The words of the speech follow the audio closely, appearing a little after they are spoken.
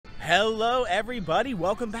Hello, everybody.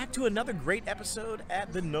 Welcome back to another great episode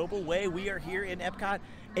at the Noble Way. We are here in Epcot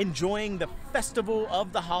enjoying the Festival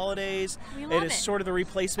of the Holidays. It is sort of the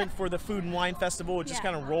replacement for the Food and Wine Festival. It just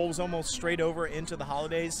kind of rolls almost straight over into the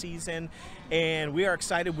holidays season. And we are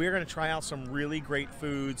excited. We're going to try out some really great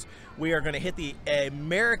foods. We are going to hit the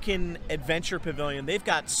American Adventure Pavilion. They've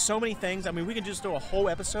got so many things. I mean, we can just do a whole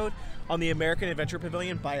episode on the American Adventure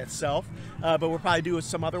Pavilion by itself, but we'll probably do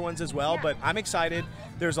some other ones as well. But I'm excited.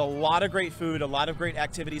 There's a lot of great food, a lot of great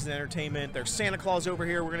activities and entertainment. There's Santa Claus over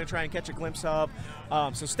here we're going to try and catch a glimpse of.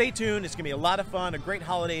 So stay tuned. It's going to be a lot of fun, a great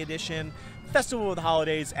holiday edition, Festival of the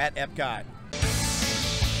Holidays at Epcot.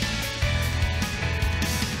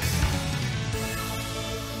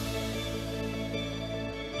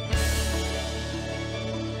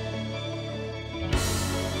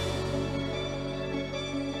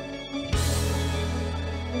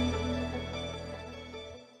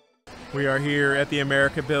 We are here at the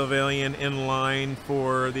America Pavilion in line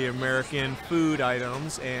for the American food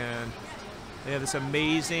items, and they have this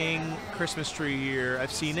amazing Christmas tree here.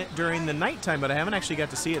 I've seen it during the nighttime, but I haven't actually got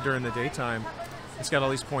to see it during the daytime. It's got all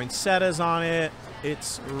these poinsettias on it.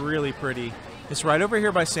 It's really pretty. It's right over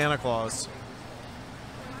here by Santa Claus.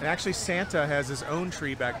 And actually Santa has his own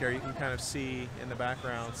tree back there. You can kind of see in the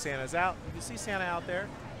background. Santa's out. You can see Santa out there.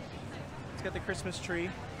 It's got the Christmas tree.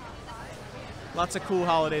 Lots of cool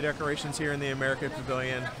holiday decorations here in the America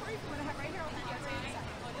Pavilion.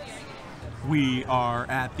 We are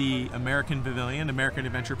at the American Pavilion, American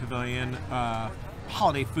Adventure Pavilion,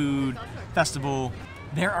 holiday food festival.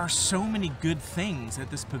 There are so many good things at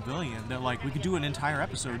this pavilion that, like, we could do an entire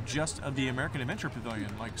episode just of the American Adventure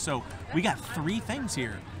Pavilion. Like, so we got 3 things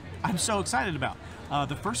here I'm so excited about.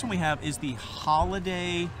 The first one we have is the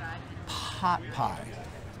holiday pot pie.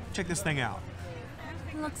 Check this thing out.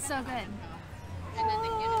 It looks so good.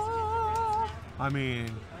 I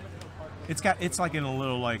mean, it's like in a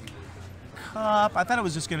little like cup. I thought it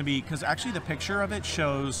was just gonna be, because actually the picture of it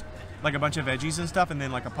shows like a bunch of veggies and stuff, and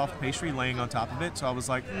then like a puff pastry laying on top of it. So I was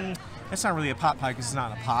like, it's not really a pot pie because it's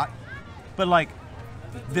not a pot. But like,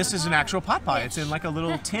 this is an actual pot pie. It's in like a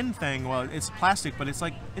little tin thing. Well, it's plastic, but it's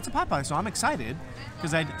like, it's a pot pie. So I'm excited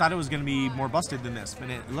because I thought it was gonna be more busted than this,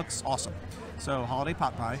 and it looks awesome. So holiday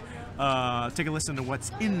pot pie. Take a listen to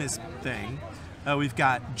what's in this thing. We've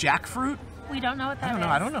got jackfruit. We don't know what that is.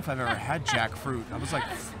 I don't know if I've ever had jackfruit. I was like,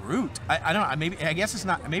 fruit? I don't know. I guess it's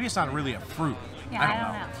not. Maybe it's not really a fruit. Yeah, I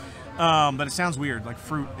don't know. But it sounds weird, like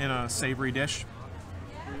fruit in a savory dish.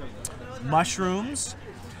 Mushrooms,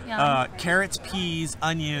 carrots, peas,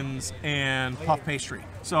 onions, and puff pastry.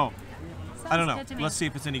 So, I don't know. Let's see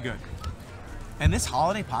if it's any good. And this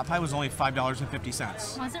holiday pot pie was only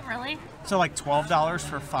 $5.50. Was it really? So like $12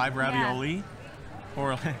 for 5 ravioli? Yeah.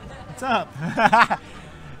 Or what's up?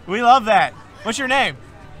 We love that. What's your name?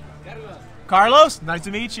 Carlos. Nice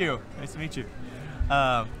to meet you. Nice to meet you.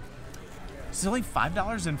 It's only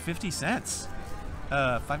 $5.50.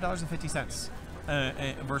 $5.50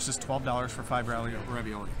 versus $12 for 5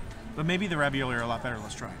 ravioli. But maybe the ravioli are a lot better.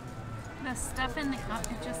 Let's try. The stuff in the cup,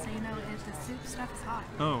 just so you know, the soup stuff is hot.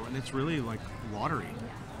 Oh, and it's really like watery.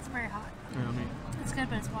 Yeah, it's very hot. You know what I mean? It's good,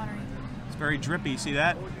 but it's watery. It's very drippy. See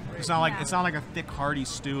that? It's not like it's not like a thick, hearty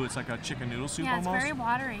stew. It's like a chicken noodle soup almost. Yeah, it's very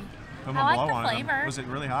watery. I like the flavor. Was it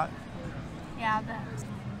really hot? Yeah,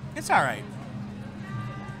 it's all right.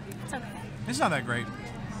 It's okay. It's not that great.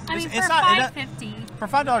 I mean, for $5.50. For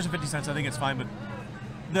 $5.50, I think it's fine.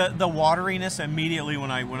 But the wateriness immediately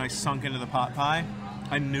when I sunk into the pot pie,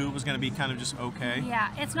 I knew it was going to be kind of just okay.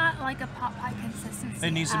 Yeah, it's not like a pot pie consistency.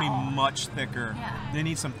 It needs to be much thicker. Yeah. They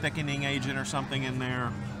need some thickening agent or something in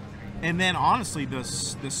there. And then honestly, the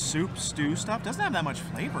soup stew stuff doesn't have that much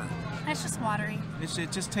flavor. It's just watery.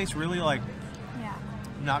 It just tastes really like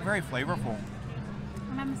not very flavorful.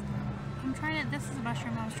 I'm trying to. This is a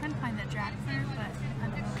mushroom. I was trying to find the jackfruit, but I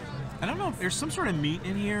don't know. I don't know if there's some sort of meat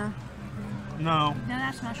in here. No. No,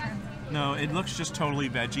 that's mushroom. No, it looks just totally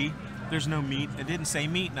veggie. There's no meat. It didn't say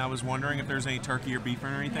meat, and I was wondering if there's any turkey or beef or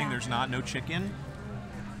anything. Yeah. There's not. No chicken.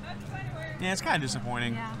 Yeah, it's kind of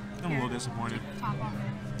disappointing. Yeah. I'm a little disappointed. Top off.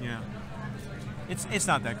 Yeah. It's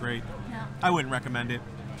not that great. No. I wouldn't recommend it.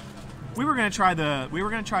 We were gonna try the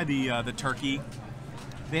turkey.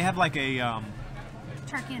 They have like a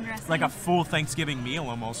turkey and dressing. Like a full Thanksgiving meal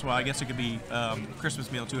almost. Well, I guess it could be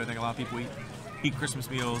Christmas meal too. I think a lot of people eat Christmas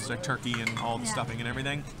meals, like turkey and all the stuffing and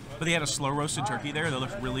everything. But they had a slow roasted turkey there that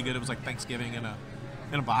looked really good. It was like Thanksgiving in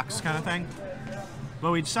a box kind of thing.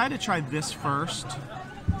 But we decided to try this first,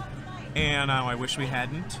 and I wish we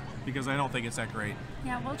hadn't because I don't think it's that great.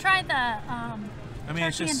 Yeah, we'll try the I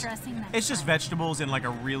mean, turkey and dressing next it's just time. Vegetables in like a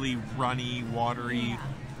really runny, watery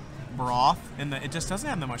broth, and it just doesn't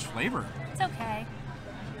have that much flavor. It's okay.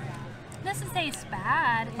 It doesn't taste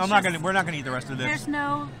bad. We're not gonna eat the rest of this.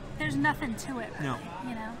 There's nothing to it, really, No.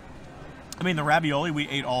 you know. I mean, the ravioli, we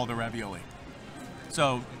ate all the ravioli.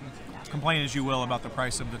 So, complain as you will about the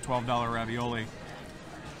price of the $12 ravioli,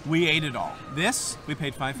 we ate it all. This we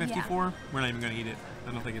paid $5.50 for. We're not even gonna eat it.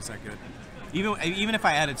 I don't think it's that good. Even if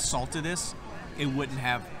I added salt to this, it wouldn't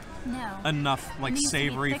have enough like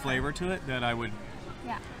savory flavor to it that I would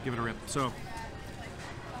give it a rip. So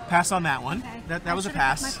pass on that one. Okay. That was a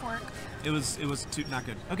pass. My fork. It was not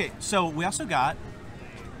good. Okay, so we also got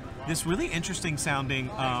this really interesting sounding.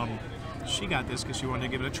 She got this because she wanted to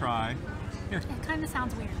give it a try. Here. It kind of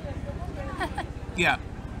sounds weird. Yeah,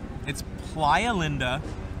 it's Playa Linda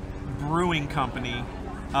Brewing Company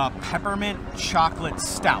Peppermint Chocolate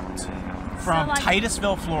Stout from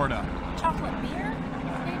Titusville, Florida. Chocolate beer?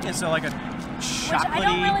 Maybe? Yeah, so like a chocolatey... Which I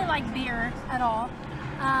don't really like beer at all.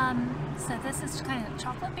 So this is kind of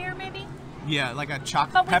chocolate beer, maybe? Yeah, like a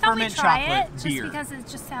chocolate peppermint chocolate just beer. because it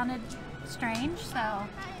just sounded strange, so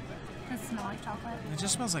it doesn't smell like chocolate. It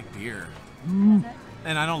just smells like beer. Is it?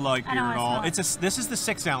 And I don't like beer at all. It. This is the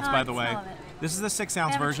 6 ounce, by the way. This is the 6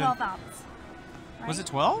 ounce version. 12 ounce, right? Was it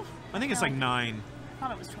 12? I think it's like 9. I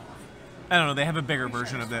thought it was 12. I don't know. They have a bigger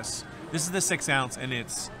version of this. This is the 6 ounce, and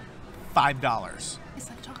it's $5. It's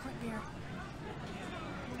like chocolate beer.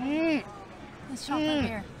 It's chocolate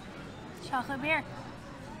beer. Chocolate beer.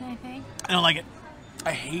 Anything? I don't like it.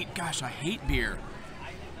 I hate beer.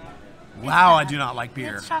 Wow, I do not like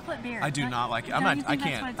beer. It's chocolate beer. I do not like it. I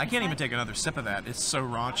can't even take another sip of that. It's so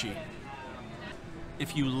raunchy.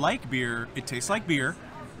 If you like beer, it tastes like beer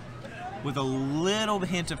with a little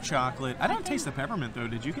hint of chocolate. I don't taste the peppermint though.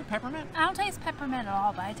 Did you get peppermint? I don't taste peppermint at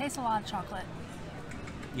all, but I taste a lot of chocolate.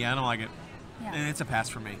 Yeah, I don't like it. Yeah. And it's a pass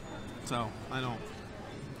for me. So I don't.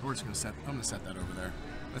 We're just I'm gonna set that over there.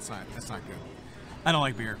 That's not good. I don't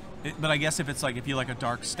like beer. But I guess if you like a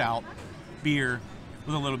dark stout beer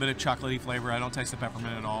with a little bit of chocolatey flavor, I don't taste the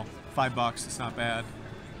peppermint at all. $5, it's not bad.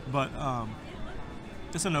 But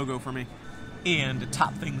it's a no-go for me. And to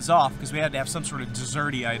top things off, because we had to have some sort of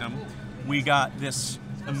desserty item, we got this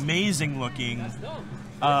amazing looking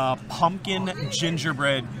pumpkin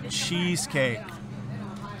gingerbread cheesecake.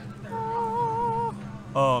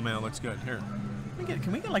 Oh man, it looks good. Here.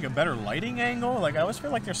 Can we get like a better lighting angle? Like I always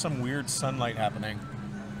feel like there's some weird sunlight happening.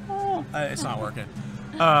 It's not working.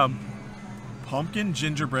 Pumpkin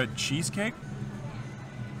gingerbread cheesecake,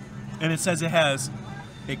 and it says it has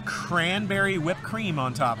a cranberry whipped cream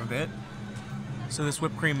on top of it. So this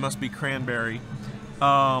whipped cream must be cranberry,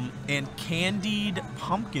 and candied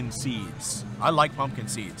pumpkin seeds. I like pumpkin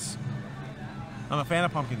seeds. I'm a fan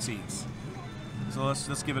of pumpkin seeds. So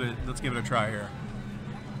let's give it a try here.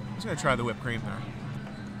 I'm just gonna try the whipped cream there.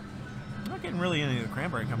 I'm not getting really any of the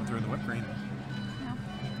cranberry coming through in the whipped cream. No.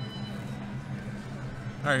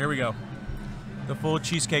 All right, here we go. The full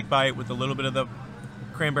cheesecake bite with a little bit of the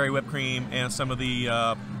cranberry whipped cream and some of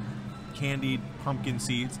the candied pumpkin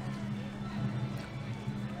seeds.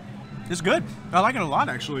 It's good. I like it a lot,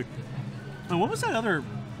 actually. And what was that other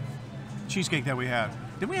cheesecake that we had?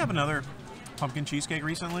 Did we have another pumpkin cheesecake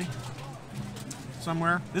recently?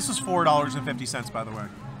 Somewhere? This is $4.50, by the way.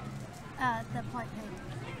 The plate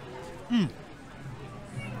cake.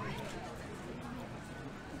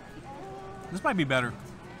 This might be better.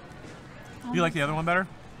 Do you like the other one better?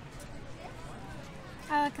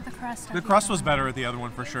 I like the crust. The crust was better at the other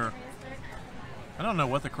one for sure. I don't know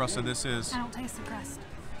what the crust of this is. I don't taste the crust.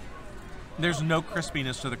 There's no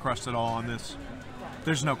crispiness to the crust at all on this.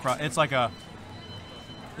 There's no crust. It's like a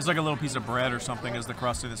little piece of bread or something as the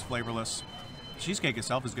crust, and it's flavorless. Cheesecake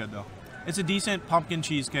itself is good though. It's a decent pumpkin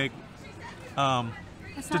cheesecake to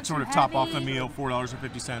sort of top off the meal.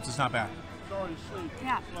 $4.50. It's not bad.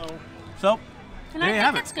 Yeah. So And there you I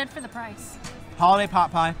have think it. it's good for the price. Holiday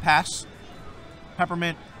pot pie, pass.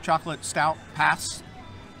 Peppermint chocolate stout, pass.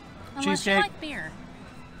 Unless Cheesecake. you like beer.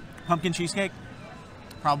 Pumpkin cheesecake,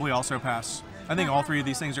 probably also pass. I think all three of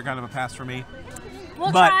these things are kind of a pass for me.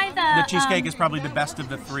 We'll But try the cheesecake is probably the best of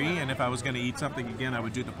the three, and if I was going to eat something again, I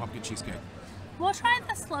would do the pumpkin cheesecake. We'll try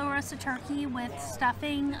the slow roasted turkey with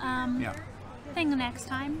stuffing Yeah. thing the next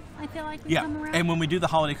time. I feel like we come around. And when we do the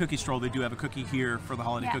holiday cookie stroll, they do have a cookie here for the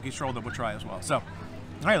holiday cookie stroll that we'll try as well. So, all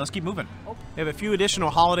right, let's keep moving. We have a few additional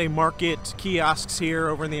holiday market kiosks here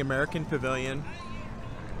over in the American Pavilion.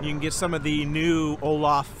 You can get some of the new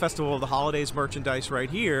Olaf Festival of the Holidays merchandise right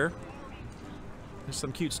here. There's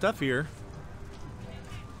some cute stuff here.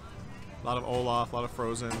 A lot of Olaf, a lot of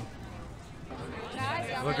Frozen.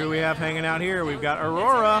 Look who we have hanging out here. We've got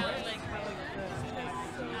Aurora.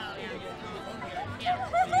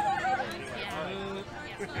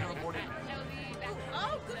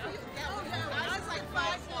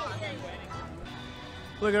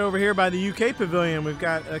 Look at over here by the UK Pavilion. We've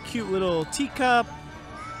got a cute little teacup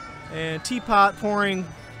and teapot pouring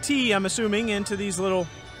tea, I'm assuming, into these little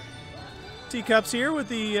teacups here with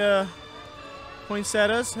the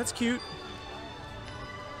poinsettias. That's cute.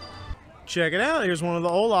 Check it out. Here's one of the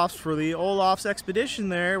Olafs for the Olaf's expedition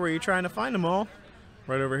there, where you're trying to find them all.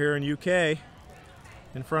 Right over here in UK,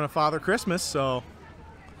 in front of Father Christmas. So,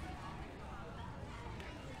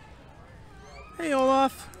 hey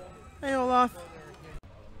Olaf. Hey Olaf.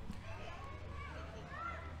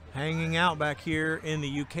 Hanging out back here in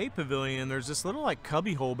the UK Pavilion, there's this little like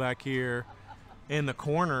cubby hole back here in the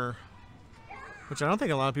corner, which I don't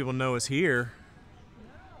think a lot of people know is here.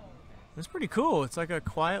 It's pretty cool. It's like a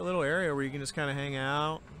quiet little area where you can just kind of hang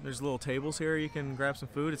out. There's little tables here. You can grab some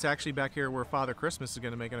food. It's actually back here where Father Christmas is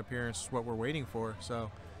going to make an appearance, what we're waiting for.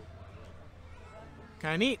 So,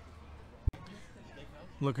 kind of neat.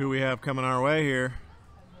 Look who we have coming our way here.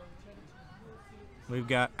 We've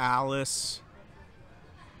got Alice.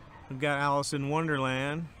 We've got Alice in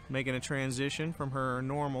Wonderland making a transition from her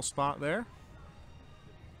normal spot there.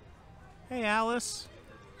 Hey Alice.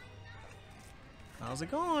 How's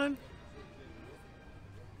it going?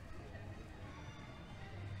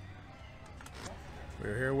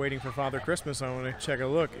 We're here waiting for Father Christmas. I want to check a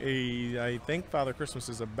look. I think Father Christmas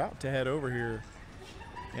is about to head over here.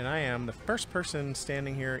 And I am the first person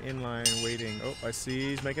standing here in line waiting. Oh, I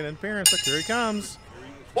see he's making an appearance. Look, here he comes.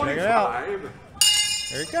 Check it out.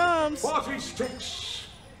 Here he comes. 46.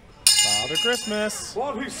 Father Christmas.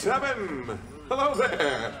 47. Hello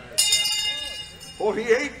there.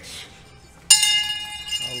 48.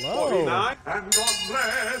 Hello. 49. And God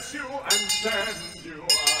bless you and send you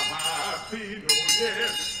a happy new year.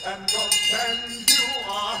 And God send you a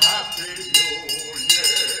happy new year.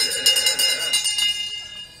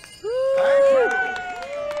 Thank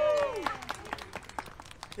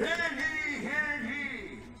you. Hear ye, hear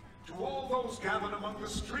ye. To all those gathered among the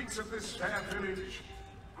streets of this fair village,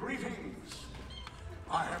 greetings.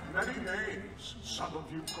 I have many names. Some of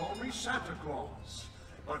you call me Santa Claus.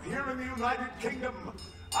 But here in the United Kingdom,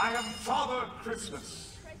 I am Father Christmas.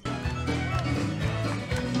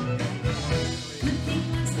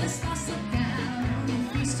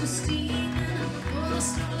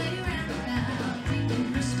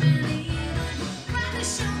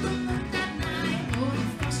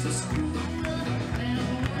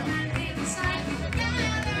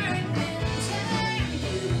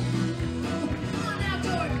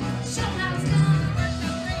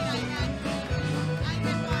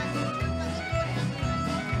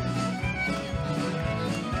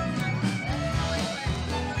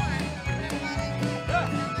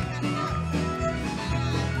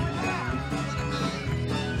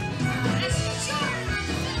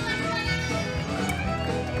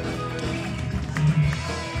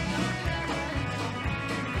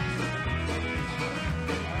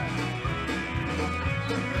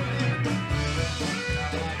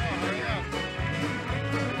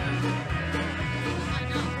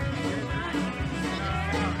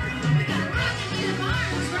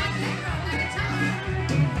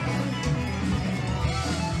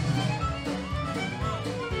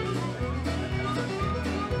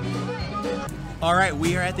 All right,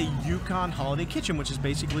 we are at the Yukon Holiday Kitchen, which is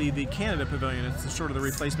basically the Canada Pavilion. It's sort of the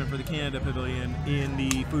replacement for the Canada Pavilion in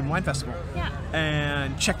the Food and Wine Festival. Yeah.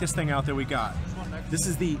 And check this thing out that we got. This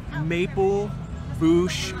is the Maple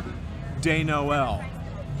Bûche de Noël.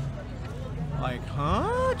 Like,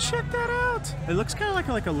 huh? Check that out. It looks kind of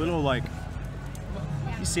like a little, like,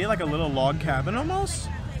 you see it, like a little log cabin almost?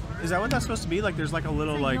 Is that what that's supposed to be? Like there's like a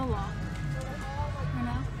little like...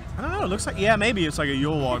 I don't know. It looks like, yeah, maybe it's like a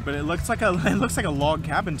Yule log, but it looks like a log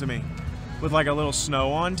cabin to me, with like a little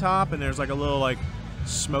snow on top, and there's like a little like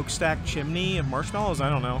smokestack chimney of marshmallows. I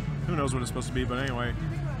don't know. Who knows what it's supposed to be? But anyway,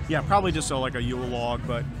 yeah, probably just like a Yule log,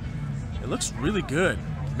 but it looks really good.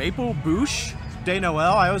 Maple Bûche de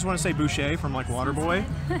Noël. I always want to say Boucher from like Waterboy,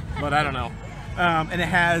 but I don't know. And it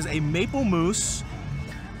has a maple mousse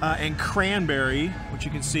and cranberry, which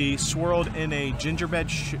you can see swirled in a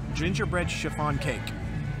gingerbread chiffon cake.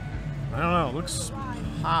 I don't know, it looks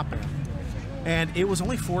popping. And it was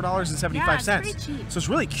only $4.75. Yeah, it's pretty cheap. So it's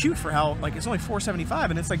really cute for how, like, it's only $4.75,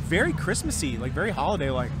 and it's like very Christmassy, like very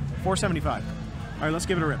holiday-like. $4.75. All right, let's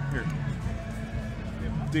give it a rip. Here.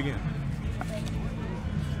 Dig in.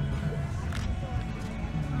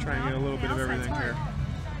 Try and get a little bit of everything here.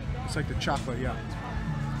 It's like the chocolate, yeah.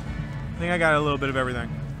 I think I got a little bit of everything.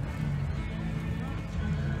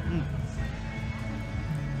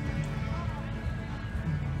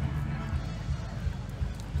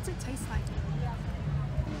 What's it taste like?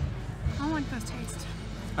 I don't like those tastes.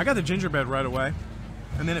 I got the gingerbread right away,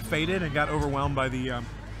 and then it faded and got overwhelmed by the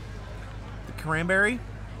cranberry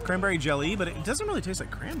jelly, but it doesn't really taste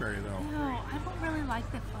like cranberry though. No, I don't really like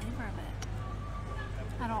the flavor of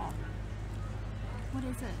it at all. What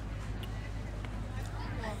is it?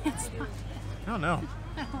 It's not good. I don't know.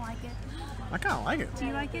 I don't like it. I kind of like it. Do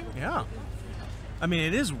you like it? Yeah. I mean,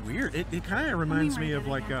 it is weird. It kind of reminds me of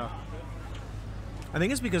like I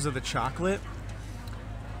think it's because of the chocolate.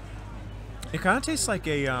 It kind of tastes like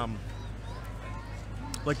a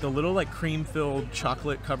like the little like cream-filled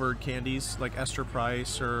chocolate-covered candies, like Esther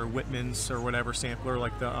Price or Whitman's or whatever sampler,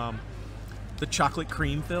 like the chocolate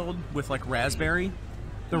cream-filled with like raspberry.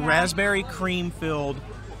 The raspberry cream-filled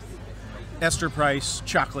Esther Price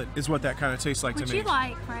chocolate is what that kind of tastes like to me. Which you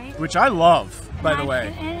like, right? Which I love, by the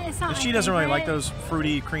way. It's not If she doesn't really like those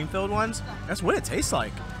fruity cream-filled ones, that's what it tastes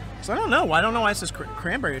like. So I don't know. I don't know why it says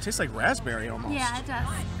cranberry. It tastes like raspberry almost. Yeah, it does.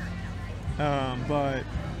 But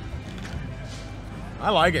I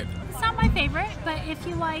like it. It's not my favorite, but if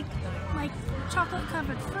you like chocolate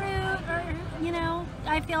covered fruit, or you know,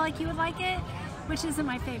 I feel like you would like it, which isn't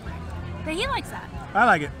my favorite. But he likes that. I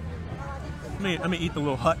like it. Let me eat the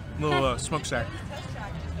little smokestack.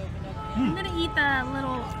 I'm gonna eat the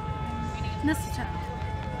little mistletoe.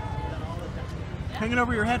 Hanging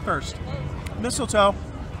over your head first. Mistletoe.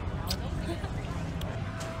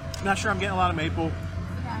 Not sure I'm getting a lot of maple.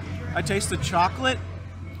 I taste the chocolate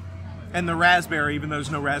and the raspberry, even though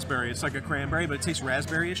there's no raspberry. It's like a cranberry, but it tastes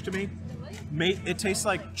raspberry-ish to me. It tastes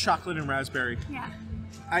like chocolate and raspberry. Yeah.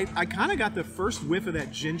 I kind of got the first whiff of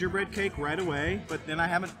that gingerbread cake right away, but then I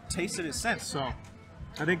haven't tasted it since. So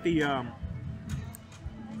I think the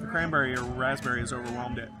cranberry or raspberry has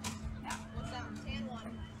overwhelmed it.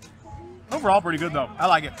 Overall, pretty good though. I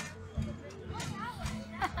like it.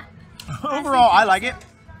 Overall, I like it.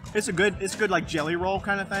 It's good like jelly roll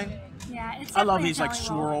kind of thing. Yeah, it's I love these definitely a like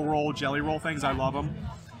jelly swirl roll jelly roll things. I love them.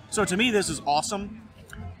 So to me, this is awesome.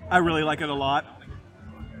 I really like it a lot.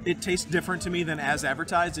 It tastes different to me than as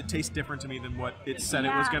advertised. It tastes different to me than what it said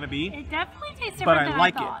it was going to be. It definitely tastes different But I than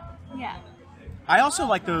like I thought. Yeah. I also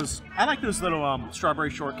like those. I like those little strawberry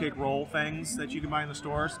shortcake roll things that you can buy in the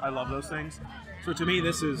stores. I love those things. So to me,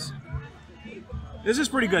 this is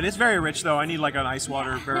pretty good. It's very rich though. I need like an ice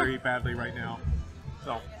water very badly right now.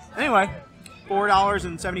 So anyway,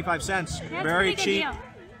 $4.75. Very cheap. Deal.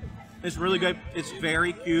 It's really good. It's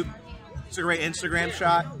very cute. It's a great Instagram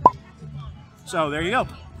shot. So there you go.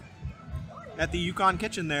 At the Yukon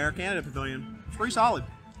Kitchen there, Canada Pavilion. It's pretty solid.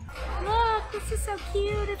 Look, this is so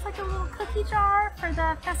cute. It's like a little cookie jar for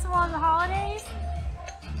the Festival of the Holidays.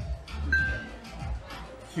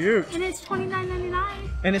 Cute. And it's $29.99.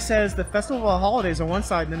 And it says the Festival of the Holidays on one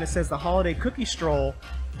side, and then it says the Holiday Cookie Stroll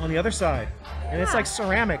on the other side. And it's like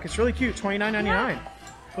ceramic. It's really cute. $29.99. Yeah.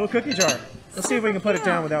 Little cookie jar. Let's see if we can put it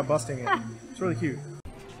down without busting it. It's really cute.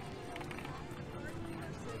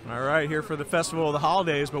 All right, here for the Festival of the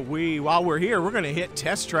Holidays, but while we're here, we're going to hit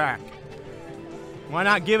Test Track. Why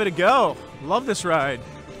not give it a go? Love this ride.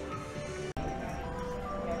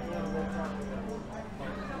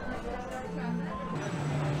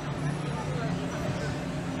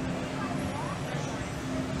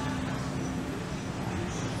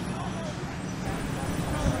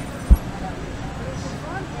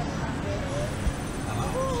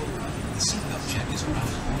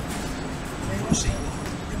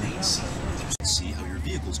 See how your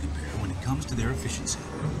vehicles compare when it comes to their efficiency.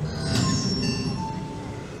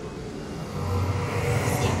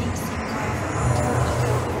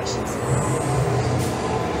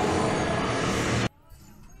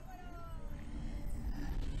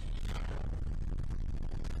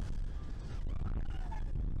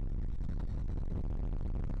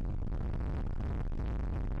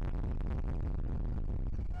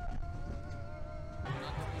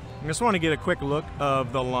 I just want to get a quick look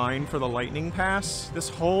of the line for the Lightning Pass. This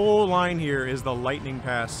whole line here is the Lightning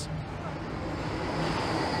Pass.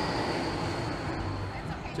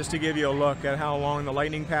 Just to give you a look at how long the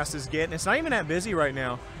Lightning Pass is getting. It's not even that busy right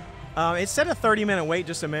now. It said a 30-minute wait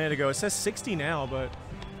just a minute ago. It says 60 now, but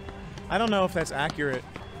I don't know if that's accurate.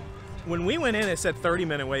 When we went in, it said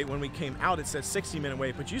 30-minute wait. When we came out, it said 60-minute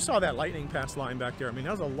wait. But you saw that Lightning Pass line back there. I mean,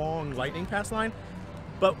 that was a long Lightning Pass line.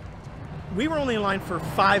 But we were only in line for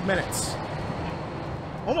 5 minutes.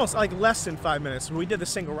 Almost like less than 5 minutes. We did the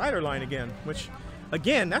single rider line again, which,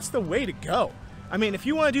 again, that's the way to go. I mean, if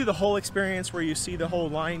you want to do the whole experience where you see the whole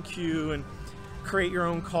line queue and create your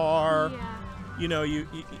own car, you know,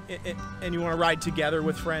 and you want to ride together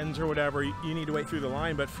with friends or whatever, you need to wait through the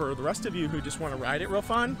line. But for the rest of you who just want to ride it real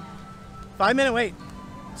fun, 5-minute wait,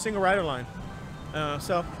 single rider line.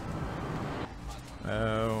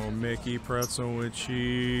 Oh, Mickey pretzel with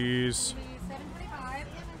cheese.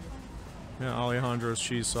 Yeah, Alejandro's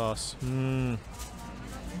cheese sauce.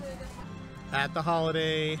 At the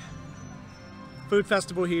holiday food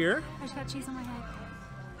festival here. I just got cheese on my head.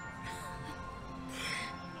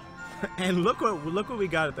 And look what we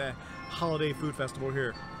got at the holiday food festival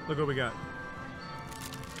here. Look what we got.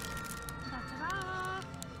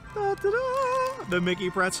 Da-da-da. Da-da-da! The Mickey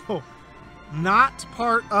pretzel. Not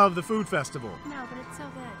part of the food festival. No, but it's so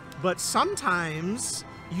good. But sometimes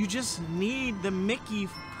you just need the Mickey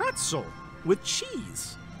pretzel with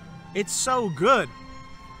cheese. It's so good.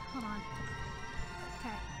 Hold on. Okay.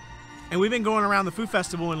 And we've been going around the food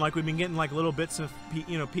festival and like we've been getting like little bits of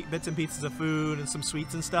bits and pieces of food and some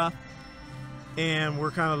sweets and stuff. And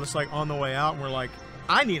we're kind of just like on the way out and we're like,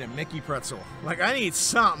 I need a Mickey pretzel. Like I need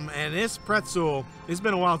something. And this pretzel, it's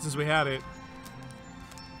been a while since we had it.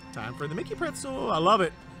 Time for the Mickey pretzel. I love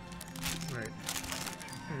it. All right.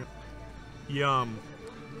 Yum.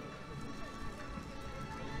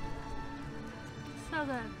 So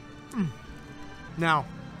good. Now,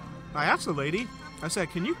 I asked the lady, I said,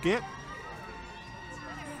 can you get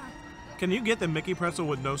the Mickey pretzel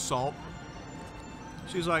with no salt?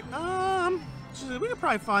 She's like, she said, we could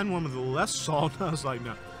probably find one with less salt. I was like,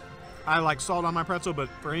 no. I like salt on my pretzel, but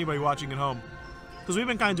for anybody watching at home, because we've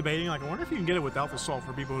been kind of debating, like, I wonder if you can get it without the salt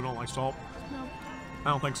for people who don't like salt. No.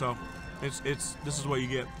 I don't think so. This is what you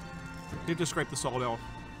get. You have to scrape the salt off.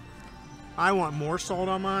 I want more salt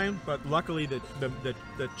on mine, but luckily the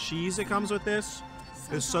cheese that comes with this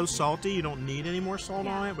is so salty you don't need any more salt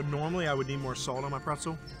on it, but normally I would need more salt on my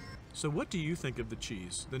pretzel. So what do you think of the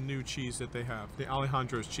cheese, the new cheese that they have, the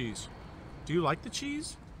Alejandro's cheese? Do you like the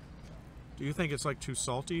cheese? Do you think it's like too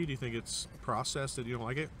salty? Do you think it's processed that you don't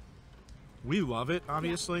like it? We love it,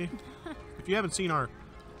 obviously. Yeah. If you haven't seen our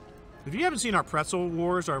pretzel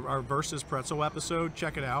wars, our versus pretzel episode,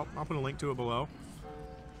 check it out. I'll put a link to it below.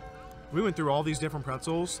 We went through all these different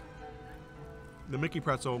pretzels. The Mickey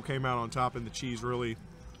pretzel came out on top, and the cheese really,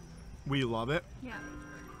 we love it. Yeah.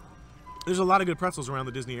 There's a lot of good pretzels around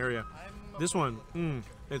the Disney area. This one,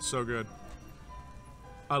 it's so good.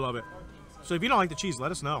 I love it. So if you don't like the cheese,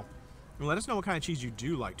 let us know. And let us know what kind of cheese you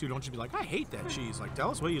do like, too. Don't just be like, I hate that cheese. Like,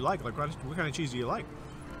 tell us what you like. Like, what kind of cheese do you like?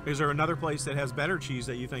 Is there another place that has better cheese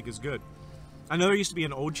that you think is good? I know there used to be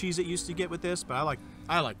an old cheese that used to get with this, but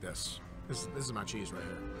I like this. This is my cheese right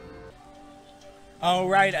here. All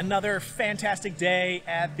right, another fantastic day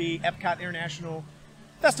at the Epcot International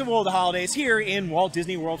Festival of the Holidays here in Walt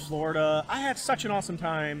Disney World, Florida. I had such an awesome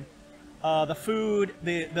time. The food,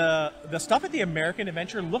 the stuff at the American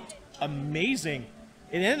Adventure looked amazing.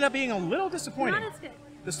 It ended up being a little disappointing. Not as good.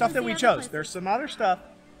 The stuff that we chose. There's some other stuff.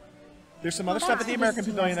 There's some other stuff at the American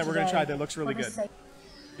Pavilion that we're going to try that looks really good.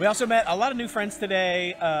 We also met a lot of new friends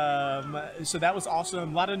today, so that was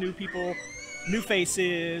awesome. A lot of new people, new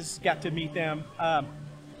faces, got to meet them.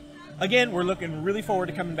 Again, we're looking really forward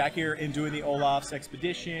to coming back here and doing the Olaf's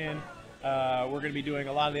Expedition. We're going to be doing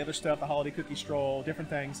a lot of the other stuff, the Holiday Cookie Stroll, different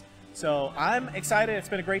things. So I'm excited. It's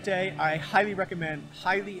been a great day. I highly recommend,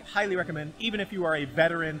 highly recommend, even if you are a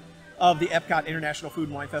veteran of the Epcot International Food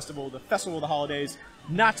and Wine Festival, the Festival of the Holidays,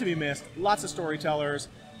 not to be missed. Lots of storytellers,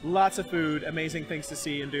 lots of food, amazing things to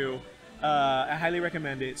see and do. I highly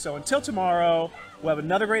recommend it. So until tomorrow, we'll have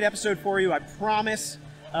another great episode for you, I promise.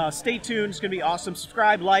 Stay tuned. It's going to be awesome.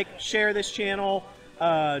 Subscribe, like, share this channel.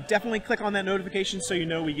 Definitely click on that notification so you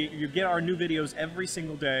know you get our new videos every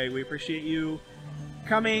single day. We appreciate you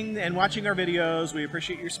coming and watching our videos. We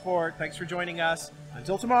appreciate your support. Thanks for joining us.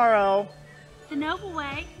 Until tomorrow. The Noble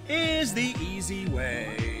Way is the easy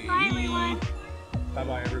way. Bye, everyone.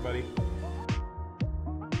 Bye-bye, everybody.